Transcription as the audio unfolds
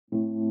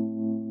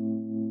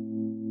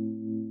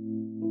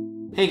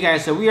Hey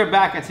guys, so we are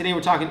back and today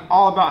we're talking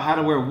all about how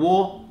to wear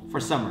wool for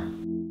summer.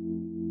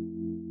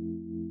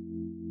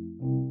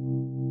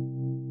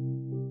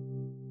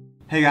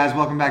 Hey guys,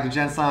 welcome back to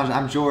Gent Lounge.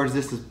 I'm George,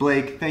 this is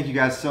Blake. Thank you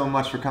guys so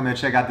much for coming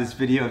to check out this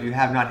video. If you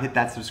have not hit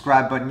that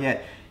subscribe button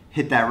yet,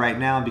 hit that right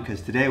now because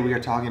today we are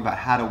talking about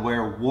how to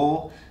wear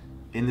wool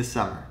in the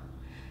summer.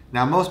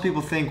 Now most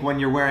people think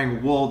when you're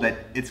wearing wool that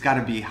it's got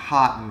to be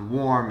hot and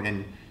warm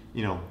and,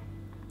 you know,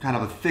 kind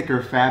of a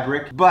thicker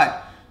fabric,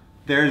 but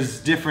there's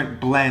different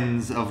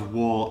blends of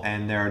wool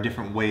and there are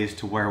different ways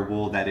to wear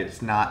wool that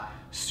it's not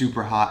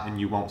super hot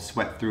and you won't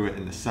sweat through it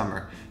in the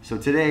summer. So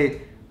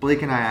today,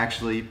 Blake and I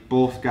actually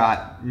both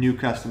got new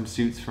custom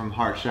suits from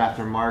Hart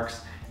Schaffner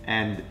Marx,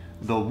 and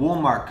the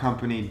Woolmark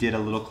company did a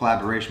little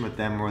collaboration with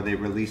them where they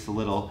released a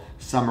little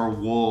summer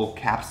wool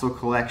capsule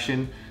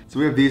collection. So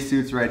we have these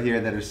suits right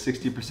here that are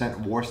 60%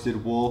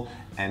 worsted wool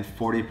and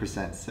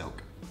 40%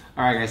 silk.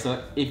 Alright guys,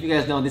 so if you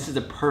guys know, this is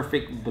a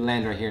perfect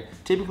blend right here.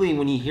 Typically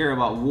when you hear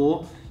about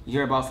wool, you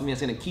hear about something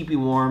that's going to keep you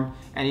warm,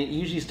 and it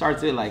usually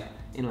starts with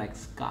in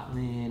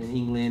Scotland and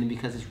England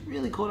because it's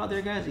really cold out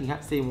there, guys, and you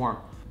have to stay warm.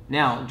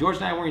 Now, George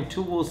and I are wearing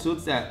two wool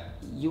suits that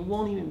you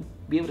won't even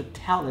be able to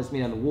tell that's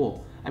made out of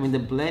wool. I mean, the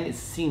blend is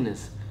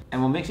seamless.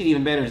 And what makes it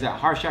even better is that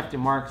Hart Schaffner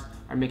Marx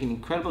are making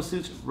incredible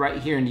suits right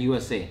here in the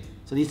USA.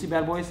 So these two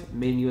bad boys,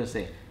 made in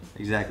USA.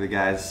 Exactly,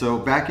 guys. So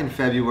back in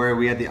February,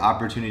 we had the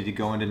opportunity to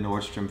go into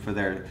Nordstrom for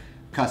their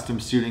custom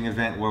suiting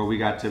event where we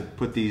got to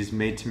put these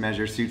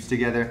made-to-measure suits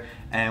together.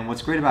 And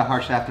what's great about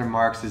Hart Schaffner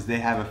Marx is they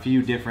have a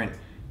few different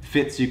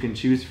fits you can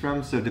choose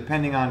from. So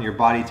depending on your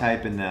body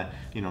type and the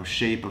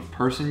shape of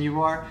person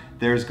you are,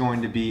 there's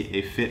going to be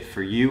a fit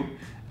for you.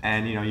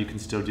 And you can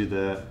still do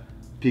the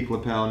peak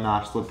lapel,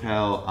 notch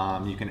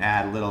lapel. You can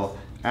add little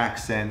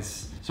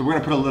accents. So we're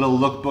gonna put a little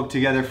lookbook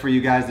together for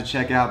you guys to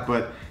check out.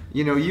 But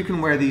you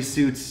can wear these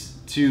suits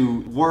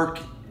to work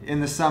in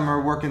the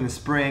summer, work in the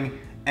spring,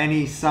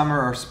 any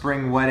summer or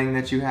spring wedding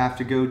that you have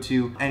to go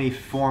to, any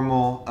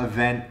formal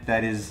event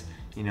that is,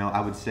 I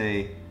would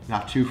say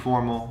not too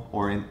formal,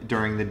 or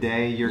during the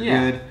day you're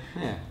good.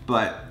 Yeah.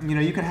 But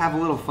you can have a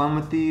little fun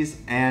with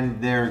these,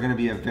 and they're going to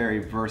be a very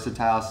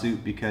versatile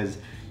suit because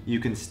you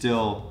can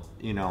still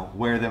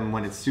wear them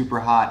when it's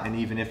super hot, and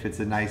even if it's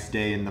a nice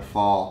day in the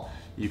fall,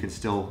 you can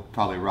still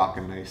probably rock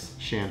a nice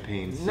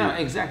champagne suit. No,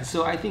 exactly.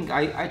 So I think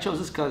I chose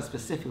this color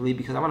specifically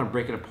because I want to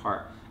break it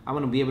apart. I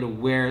want to be able to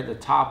wear the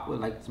top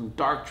with some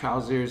dark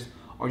trousers,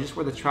 or just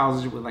wear the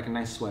trousers with a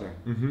nice sweater.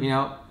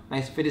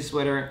 Nice fitted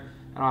sweater.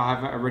 And I'll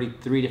have already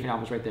 3 different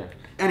outfits right there.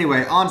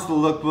 Anyway, on to the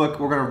lookbook.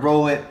 We're gonna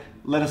roll it.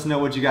 Let us know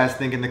what you guys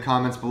think in the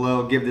comments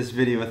below. Give this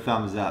video a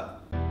thumbs up.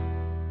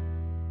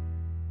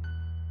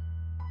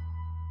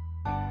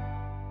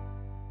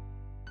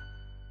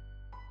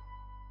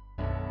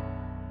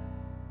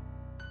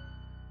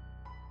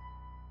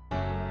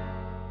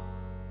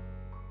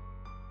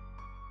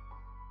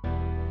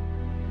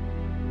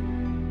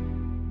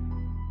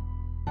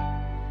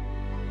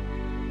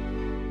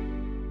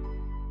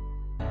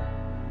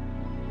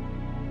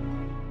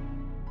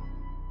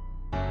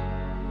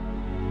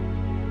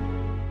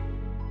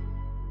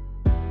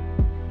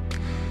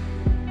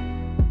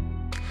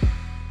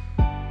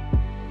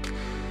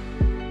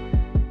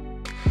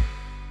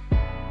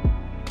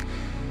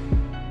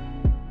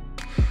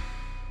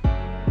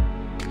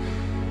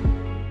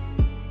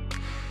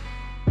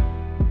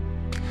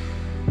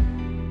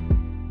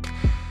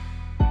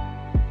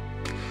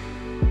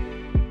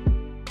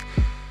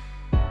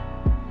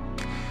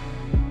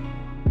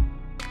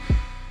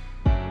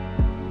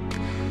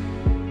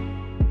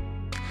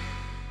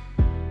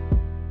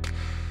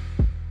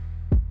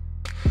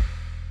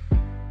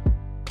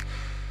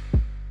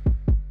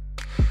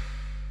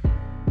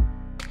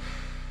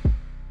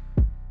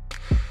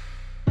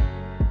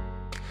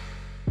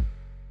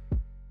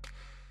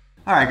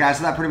 Alright guys,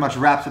 so that pretty much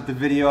wraps up the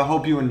video. I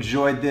hope you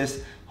enjoyed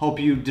this. Hope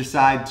you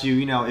decide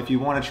to, if you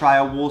want to try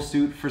a wool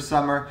suit for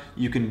summer,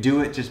 you can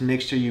do it. Just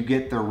make sure you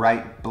get the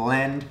right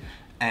blend.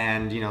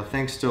 And,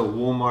 thanks to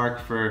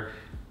Woolmark for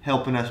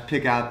helping us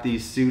pick out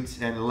these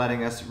suits and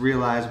letting us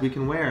realize we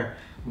can wear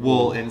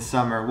wool in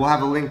summer. We'll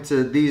have a link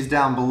to these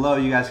down below.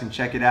 You guys can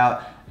check it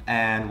out.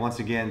 And once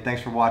again,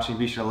 thanks for watching.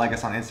 Be sure to like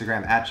us on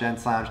Instagram at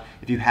Gent Lounge.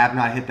 If you have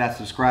not hit that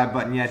subscribe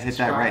button yet, hit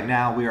that right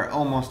now. We are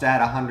almost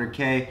at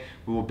 100K.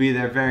 We will be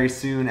there very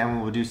soon, and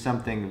we will do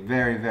something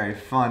very, very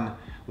fun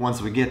once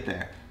we get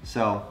there.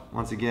 So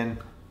once again,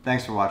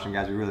 thanks for watching,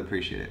 guys. We really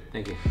appreciate it.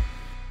 Thank you.